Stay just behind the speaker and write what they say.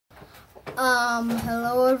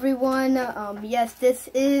Hello everyone. Yes, this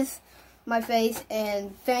is my face,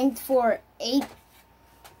 and thanks for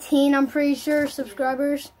 18, I'm pretty sure,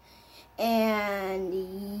 subscribers.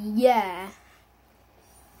 And yeah,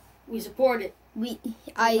 we support it. We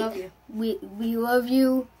love you. We love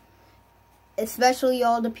you, especially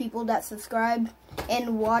all the people that subscribe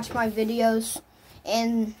and watch my videos.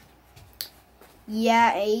 And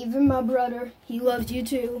yeah, even my brother, he loves you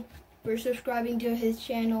too for subscribing to his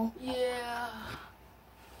channel. Yeah,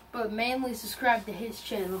 but mainly subscribe to his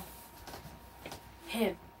channel.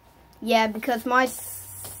 Him. Yeah, because my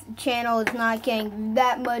channel is not getting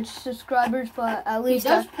that much subscribers, but at least he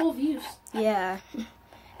does pull views. Yeah,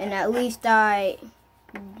 and at least I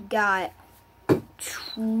got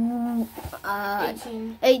 18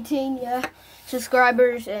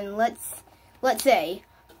 subscribers. And let's say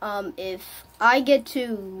if I get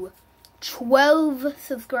to 12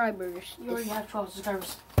 subscribers. You already have 12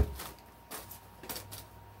 subscribers.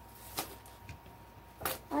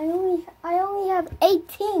 I only have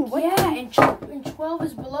 18. What? Yeah, and 12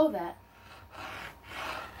 is below that.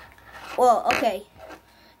 Well, okay.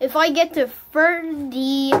 If I get to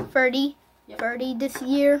 30 this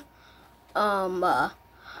year, I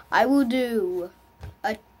will do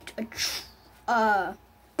what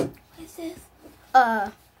is this?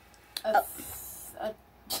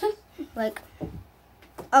 Like,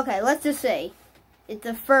 okay, let's just say it's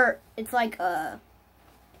it's like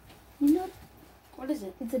you know, what is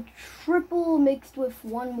it? It's a triple mixed with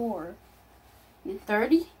one more.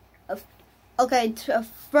 30? Okay, it's a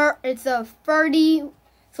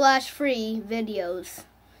 30/free videos.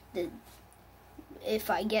 If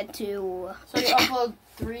I get to. So you upload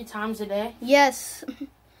 3 times a day? Yes.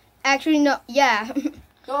 Actually, no. Yeah.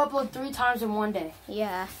 Go upload 3 times in one day.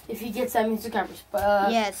 Yeah. If you get 7 subscribers.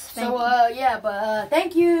 But yes.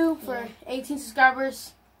 Thank you for 18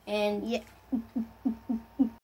 subscribers. And yeah.